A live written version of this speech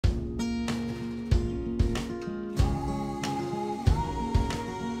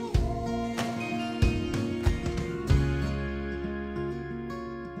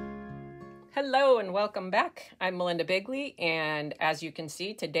Hello and welcome back. I'm Melinda Bigley, and as you can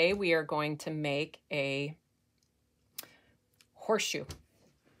see, today we are going to make a horseshoe.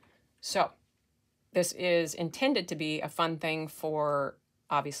 So this is intended to be a fun thing for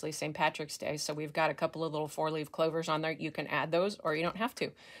obviously St. Patrick's Day. So we've got a couple of little 4-leaf clovers on there. You can add those or you don't have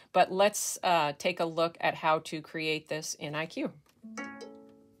to. But let's take a look at how to create this in IQ.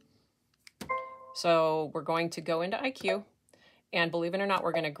 So we're going to go into IQ. And believe it or not,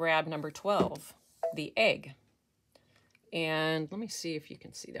 we're going to grab number 12, the egg. And let me see if you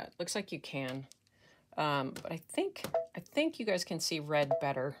can see that. Looks like you can. But I think you guys can see red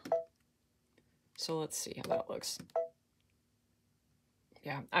better. So let's see how that looks.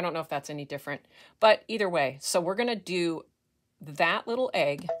 Yeah, I don't know if that's any different. But either way, so we're going to do that little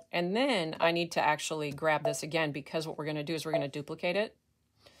egg. And then I need to actually grab this again because what we're going to do is we're going to duplicate it.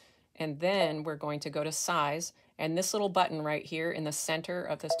 And then we're going to go to size. And this little button right here in the center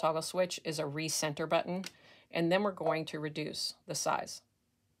of this toggle switch is a recenter button. And then we're going to reduce the size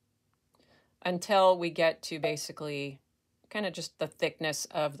until we get to basically kind of just the thickness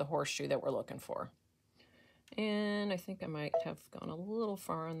of the horseshoe that we're looking for. And I think I might have gone a little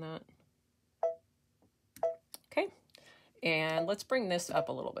far on that. Okay. And let's bring this up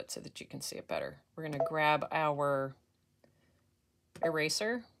a little bit so that you can see it better. We're going to grab our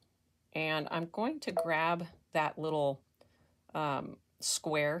eraser. And I'm going to grab that little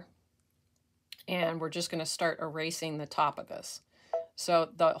square, and we're just going to start erasing the top of this. So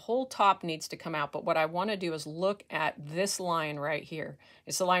the whole top needs to come out, but what I want to do is look at this line right here.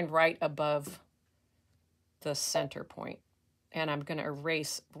 It's the line right above the center point, and I'm going to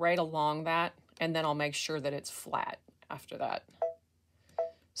erase right along that, and then I'll make sure that it's flat after that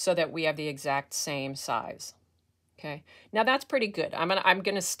so that we have the exact same size. Okay, now that's pretty good. I'm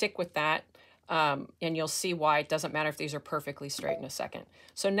gonna stick with that, and you'll see why it doesn't matter if these are perfectly straight in a second.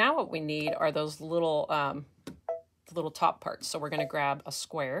 So now what we need are those little little top parts. So we're gonna grab a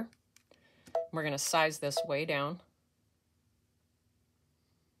square. We're gonna size this way down,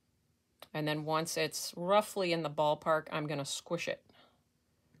 and then once it's roughly in the ballpark, I'm gonna squish it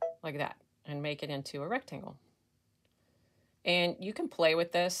like that and make it into a rectangle. And you can play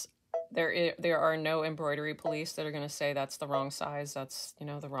with this. There are no embroidery police that are going to say that's the wrong size, that's, you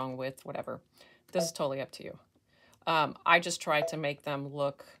know, the wrong width, whatever. This is totally up to you. I just try to make them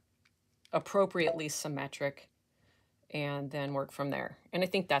look appropriately symmetric and then work from there. And I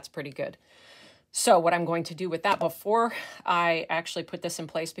think that's pretty good. So what I'm going to do with that before I actually put this in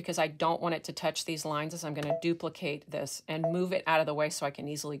place, because I don't want it to touch these lines, is I'm going to duplicate this and move it out of the way so I can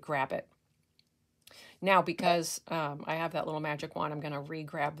easily grab it. Now, because I have that little magic wand, I'm going to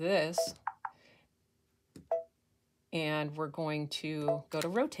re-grab this, and we're going to go to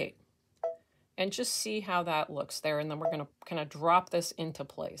rotate and just see how that looks there. And then we're going to kind of drop this into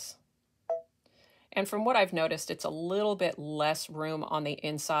place. And from what I've noticed, it's a little bit less room on the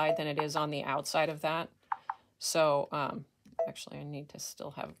inside than it is on the outside of that. So actually, I need to still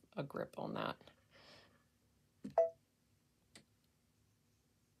have a grip on that.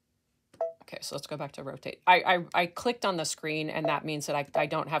 Okay, so let's go back to rotate. I clicked on the screen, and that means that I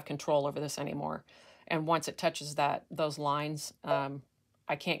don't have control over this anymore. And once it touches those lines,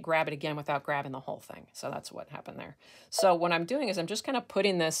 I can't grab it again without grabbing the whole thing. So that's what happened there. So what I'm doing is I'm just kind of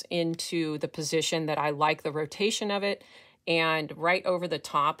putting this into the position that I like the rotation of it, and right over the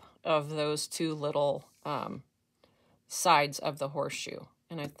top of those two little sides of the horseshoe.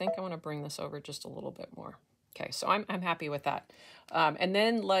 And I think I want to bring this over just a little bit more. Okay, so I'm happy with that. And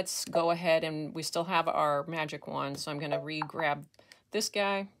then let's go ahead, and we still have our magic wand, so I'm going to re-grab this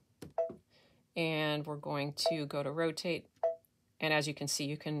guy, and we're going to go to rotate. And as you can see,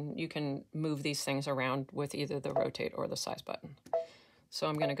 you can move these things around with either the rotate or the size button. So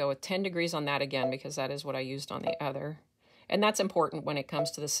I'm going to go with 10 degrees on that again, because that is what I used on the other. And that's important when it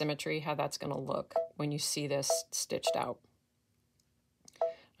comes to the symmetry, how that's going to look when you see this stitched out.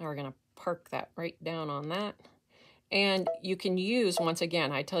 Now we're going to park that right down on that. And you can use, once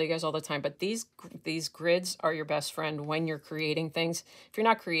again, I tell you guys all the time, but these grids are your best friend when you're creating things. If you're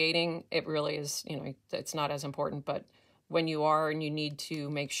not creating, it really is, you know, it's not as important. But when you are and you need to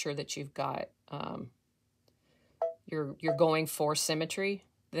make sure that you've got, you're going for symmetry,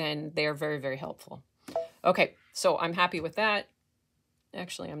 then they're very, very helpful. Okay, so I'm happy with that.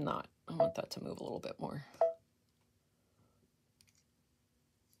 Actually, I'm not. I want that to move a little bit more.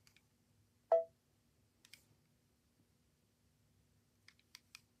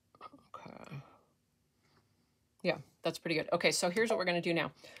 Yeah, that's pretty good. Okay, so here's what we're going to do now.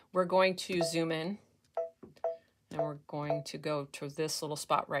 We're going to zoom in, and we're going to go to this little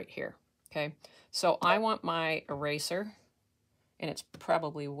spot right here. Okay, so I want my eraser, and it's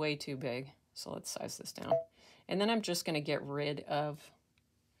probably way too big. So let's size this down. And then I'm just going to get rid of,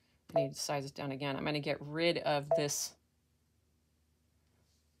 I need to size it down again. I'm going to get rid of this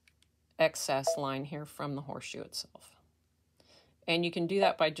excess line here from the horseshoe itself. And you can do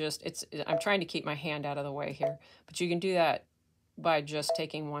that by just, I'm trying to keep my hand out of the way here, but you can do that by just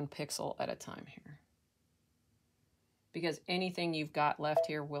taking 1 pixel at a time here. Because anything you've got left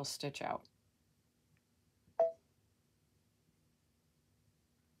here will stitch out.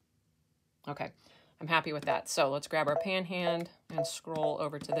 Okay, I'm happy with that. So let's grab our pan hand and scroll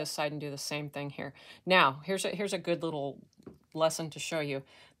over to this side and do the same thing here. Now, here's a good little lesson to show you.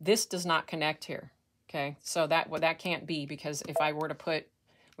 This does not connect here. Okay, so that can't be, because if I were to put,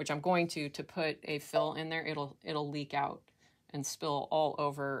 which I'm going to put a fill in there, it'll leak out and spill all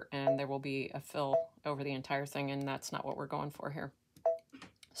over, and there will be a fill over the entire thing, and that's not what we're going for here.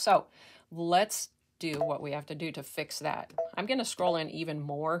 So let's do what we have to do to fix that. I'm going to scroll in even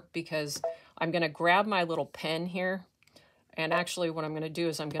more, because I'm going to grab my little pen here, and actually what I'm going to do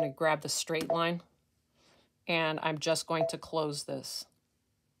is I'm going to grab the straight line, and I'm just going to close this.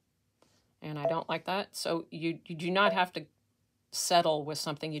 And I don't like that. So you do not have to settle with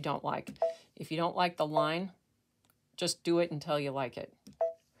something you don't like. If you don't like the line, just do it until you like it.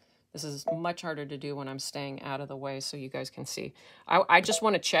 This is much harder to do when I'm staying out of the way so you guys can see. I just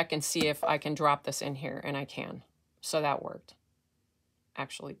want to check and see if I can drop this in here, and I can. So that worked.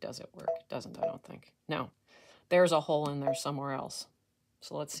 Actually, does it work? It doesn't, I don't think. No, there's a hole in there somewhere else.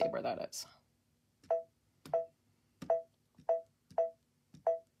 So let's see where that is.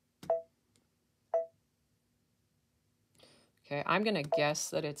 Okay, I'm going to guess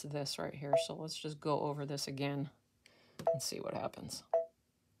that it's this right here. So let's just go over this again and see what happens.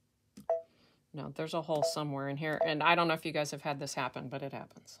 No, there's a hole somewhere in here. And I don't know if you guys have had this happen, but it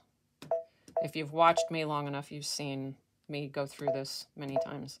happens. If you've watched me long enough, you've seen me go through this many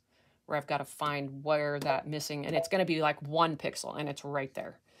times, where I've got to find where that missing, and it's going to be like 1 pixel, and it's right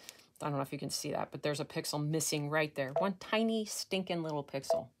there. I don't know if you can see that, but there's a pixel missing right there. 1 tiny stinking little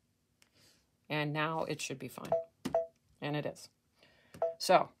pixel. And now it should be fine. And it is.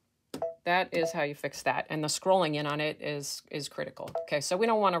 So that is how you fix that. And the scrolling in on it is critical. Okay, so we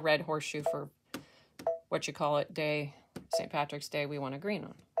don't want a red horseshoe for what you call it, day, St. Patrick's Day. We want a green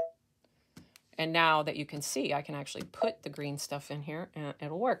one. And now that you can see, I can actually put the green stuff in here and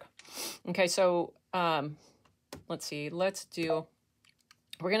it'll work. Okay, so let's see. We're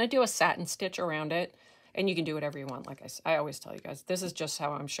going to do a satin stitch around it. And you can do whatever you want. Like I always tell you guys, this is just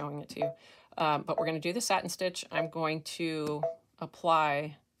how I'm showing it to you. But we're going to do the satin stitch. I'm going to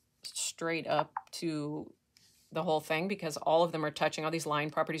apply straight up to the whole thing, because all of them are touching. All these line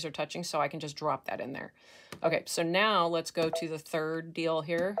properties are touching, so I can just drop that in there. Okay, so now let's go to the third deal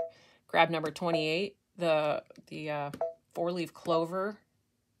here. Grab number 28, the 4-leaf clover.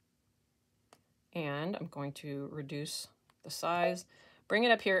 And I'm going to reduce the size. Bring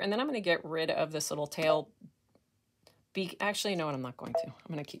it up here, and then I'm going to get rid of this little tail. Actually, you know what? I'm not going to.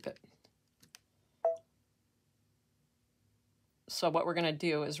 I'm going to keep it. So what we're going to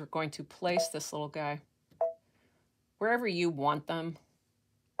do is we're going to place this little guy wherever you want them.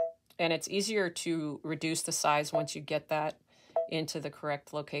 And it's easier to reduce the size once you get that into the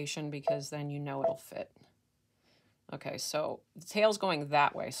correct location, because then you know it'll fit. Okay, so the tail's going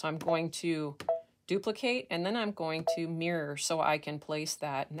that way. So I'm going to duplicate, and then I'm going to mirror so I can place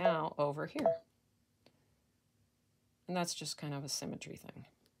that now over here. And that's just kind of a symmetry thing.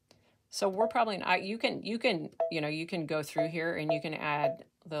 So we're probably, you can go through here and you can add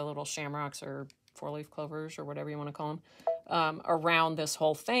the little shamrocks or 4-leaf clovers or whatever you want to call them around this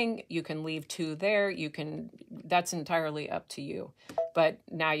whole thing. You can leave 2 there. That's entirely up to you. But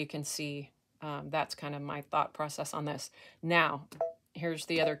now you can see that's kind of my thought process on this. Now, here's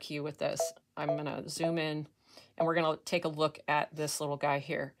the other key with this. I'm going to zoom in, and we're going to take a look at this little guy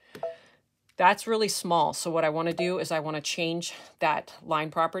here. That's really small. So what I want to do is I want to change that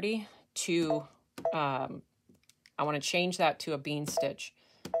line property to, I want to change that to a bean stitch.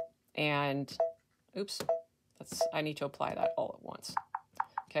 And, oops, I need to apply that all at once.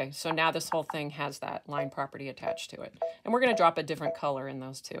 Okay, so now this whole thing has that line property attached to it. And we're going to drop a different color in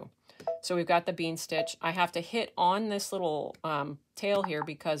those two. So we've got the bean stitch. I have to hit on this little tail here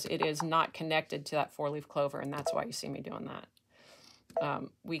because it is not connected to that 4-leaf clover, and that's why you see me doing that.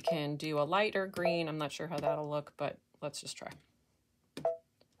 We can do a lighter green. I'm not sure how that'll look, but let's just try.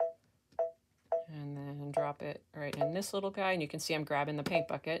 And then drop it right in this little guy, and you can see I'm grabbing the paint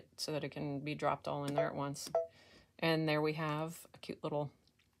bucket so that it can be dropped all in there at once. And there we have a cute little,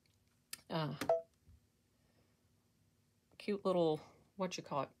 what you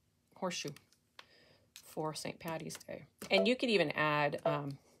call it, horseshoe for St. Patty's Day. And you could even add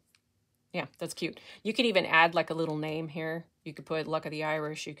Yeah, that's cute. You could even add like a little name here. You could put Luck of the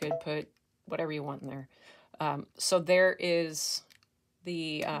Irish. You could put whatever you want in there. So there is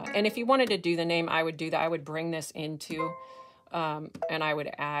the, and if you wanted to do the name, I would do that. I would bring this into, and I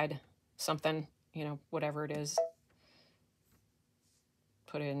would add something, you know, whatever it is.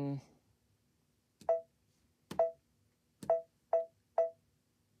 Put in,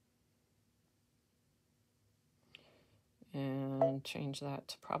 and change that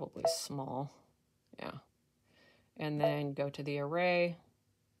to probably small. Yeah. And then go to the array.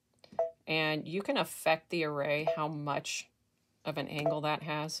 And you can affect the array how much of an angle that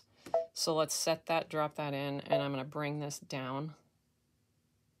has. So let's set that, drop that in, and I'm going to bring this down.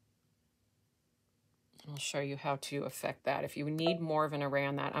 I'll show you how to affect that. If you need more of an array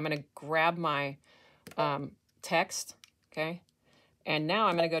on that, I'm going to grab my text, okay? And now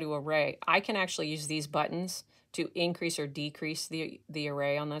I'm going to go to array. I can actually use these buttons to increase or decrease the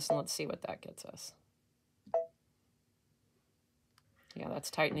array on this, and let's see what that gets us. Yeah,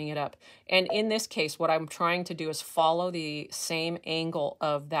 that's tightening it up. And in this case, what I'm trying to do is follow the same angle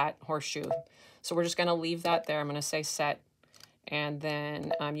of that horseshoe. So we're just going to leave that there. I'm going to say set. And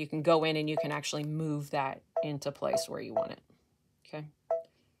then you can go in and you can actually move that into place where you want it. Okay.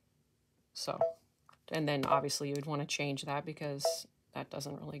 So, and then obviously you would want to change that because that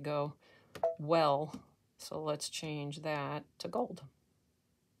doesn't really go well. So let's change that to gold.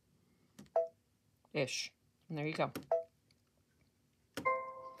 Ish. And there you go.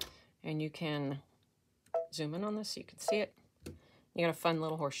 And you can zoom in on this so you can see it. You got a fun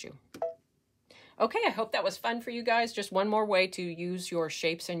little horseshoe. Okay, I hope that was fun for you guys. Just one more way to use your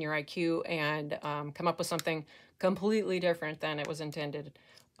shapes in your IQ and come up with something completely different than it was intended.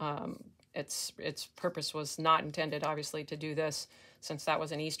 Its purpose was not intended, obviously, to do this, since that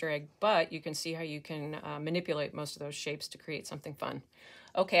was an Easter egg, but you can see how you can manipulate most of those shapes to create something fun.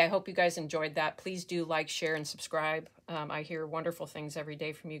 Okay, I hope you guys enjoyed that. Please do like, share, and subscribe. I hear wonderful things every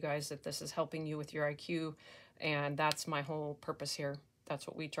day from you guys that this is helping you with your IQ, and that's my whole purpose here. That's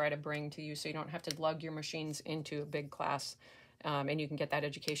what we try to bring to you so you don't have to lug your machines into a big class, and you can get that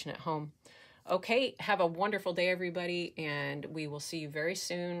education at home. Okay, have a wonderful day, everybody, and we will see you very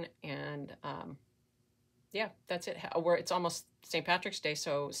soon. And yeah, that's it. It's almost St. Patrick's Day,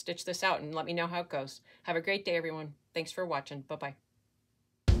 so stitch this out and let me know how it goes. Have a great day, everyone. Thanks for watching. Bye-bye.